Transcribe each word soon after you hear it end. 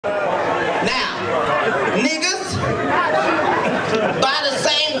Now, niggas, by the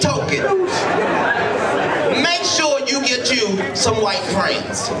same token, make sure you get you some white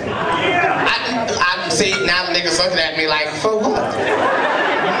friends. I see, now the niggas looking at me like, for what?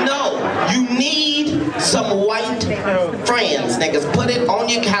 No, you need some white friends, niggas. Put it on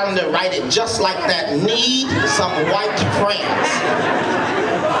your calendar, write it just like that. Need some white friends.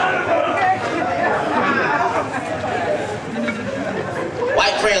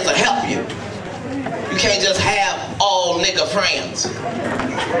 White friends will help you. You can't just have all nigga friends.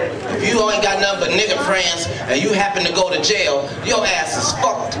 If you ain't got nothing but nigga friends and you happen to go to jail, your ass is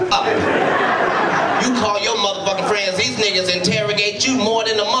fucked up. You call your motherfucking friends, these niggas interrogate you more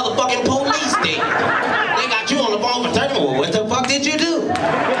than the motherfucking police did. They got you on the phone for 30 minutes. What the fuck did you do?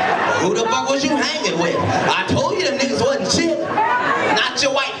 Who the fuck was you hanging with? I told you them niggas wasn't shit. Not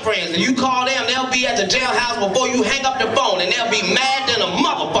your white friends. And you call them, they'll be at the jailhouse before you hang up the phone, and they'll be mad than a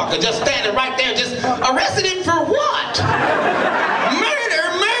motherfucker just standing right there, just arrested him for what?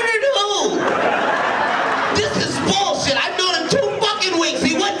 Murdered who? This is bullshit. I've known him 2 fucking weeks.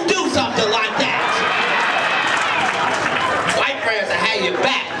 He wouldn't do something like that. White friends will have your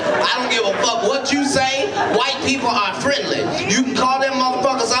back. I don't give a fuck what you say. White people are friendly. You can call them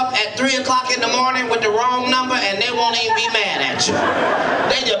motherfuckers up at 3 o'clock in the morning with the wrong number and they won't even be mad at you.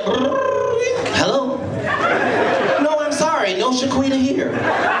 They just, hello? No, I'm sorry, no Shaquita here.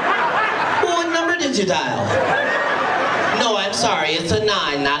 Well, what number did you dial? No, I'm sorry, it's a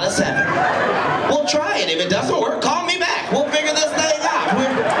 9, not a 7. Well, try it. If it doesn't work, call me back. We'll figure this thing out.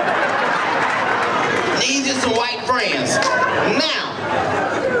 Need you some white friends. Now,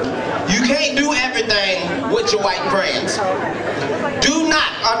 you can't do everything with your white friends. Do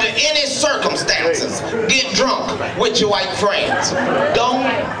not, under any circumstances, get drunk with your white friends. Don't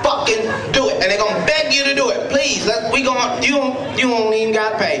fucking do it. And they're gonna beg you to do it. Please, you don't even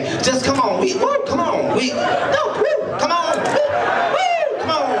gotta pay. Just come on. Come on. Come on. Come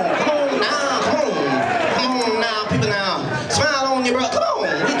on now, people now. Smile on your brother. Come on.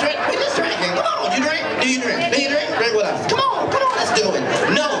 We just drinking. Come on. You drink? Do you drink? Drink with us. Come on, let's do it.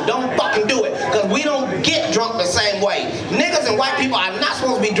 No, don't fucking do it. Because we don't get drunk the same way. Niggas and white people are not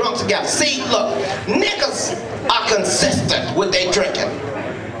supposed to be drunk together. See, look, niggas are consistent with their drinking.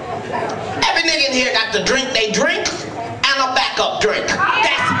 Every nigga in here got the drink they drink and a backup drink.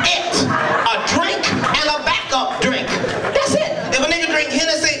 That's it. A drink and a backup drink. That's it. If a nigga drink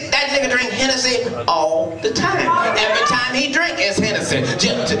Hennessy, that nigga drink Hennessy all the time. Every time he drink, it's Hennessy.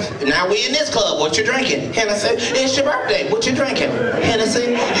 Now we in this club, what you drinking? Hennessy. It's your birthday, what you drinking?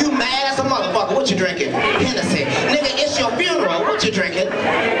 Hennessy. You mad as a motherfucker, what you drinking? Hennessy. Nigga, it's your funeral, what you drinking?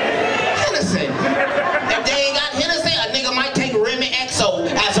 Hennessy. If they ain't got Hennessy, a nigga might take Remy XO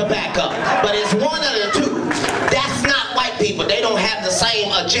as a backup. But it's one of the two. That's not white people. They don't have the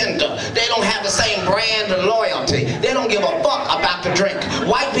same agenda. They don't have the same brand of loyalty. They don't give a fuck about the drink.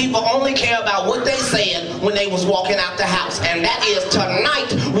 White people only care about what they said when they was walking out the house. And that is,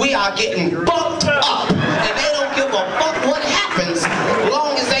 tonight we are getting fucked up. And they don't give a fuck what happens as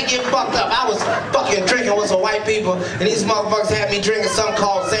long as they get fucked up. I was fucking drinking with some white people and these motherfuckers had me drinking something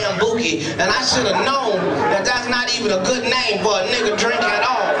called Zambuki. And I should have known that that's not even a good name for a nigga drink at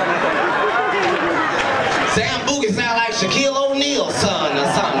all. Zambuki sound like Shaquille O'Neal's son or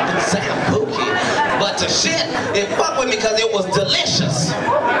something. Zambuki. But the shit, it fucked with me because it was delicious.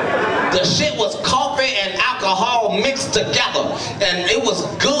 The shit was coffee and alcohol mixed together. And it was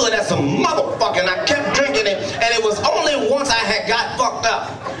good as a motherfucker. And I kept drinking it. And it was only once I had got fucked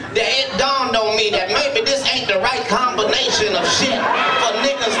up that it dawned on me that maybe this ain't the right combination of shit for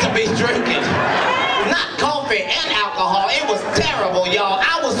niggas to be drinking. Not coffee and alcohol. It was terrible, y'all.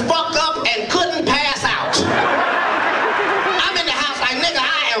 I was fucked up and couldn't pass out. I'm in the house like, nigga,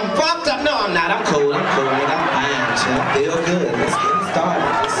 I am fucked up. No, I'm not. I'm cool, nigga. I'm fine. I feel good. Let's get it started.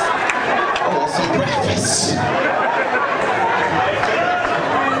 I want some breakfast.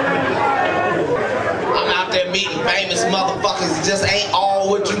 I'm out there meeting famous motherfuckers. It just ain't all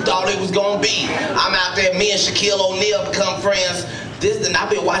what you thought it was gonna be. I'm out there, me and Shaquille O'Neal become friends. I've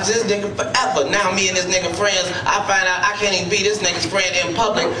been watching this nigga forever. Now me and this nigga friends, I find out I can't even be this nigga's friend in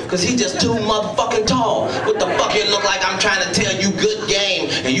public because he's just too motherfucking tall. What the fuck it look like I'm trying to tell you good game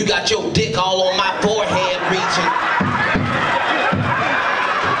and you got your dick all on my forehead reaching.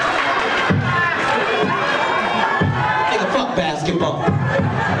 Nigga, fuck basketball.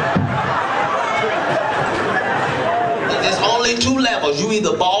 There's only 2 levels. You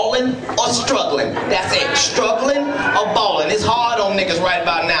either balling or struggling. That's it. Struggling or balling. It's hard on niggas right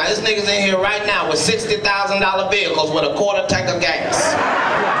about now. There's niggas in here right now with $60,000 vehicles with a quarter tank of gas.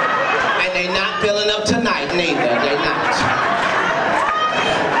 And they not filling up tonight neither. They not.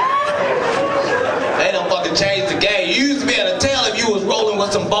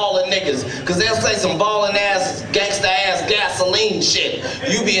 with some ballin' niggas, cause they'll say some ballin' ass, gangsta ass gasoline shit.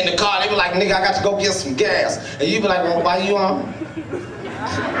 You be in the car, they be like, nigga, I got to go get some gas. And you be like, well, why you on?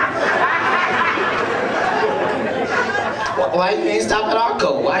 Why you ain't stop at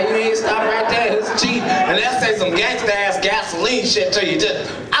Arco? Why you ain't stop right there? It's cheap. And they'll say some gangsta ass gasoline shit to you. Just,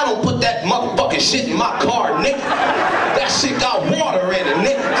 I don't put that motherfucking shit in my car, nigga. That shit got water in it,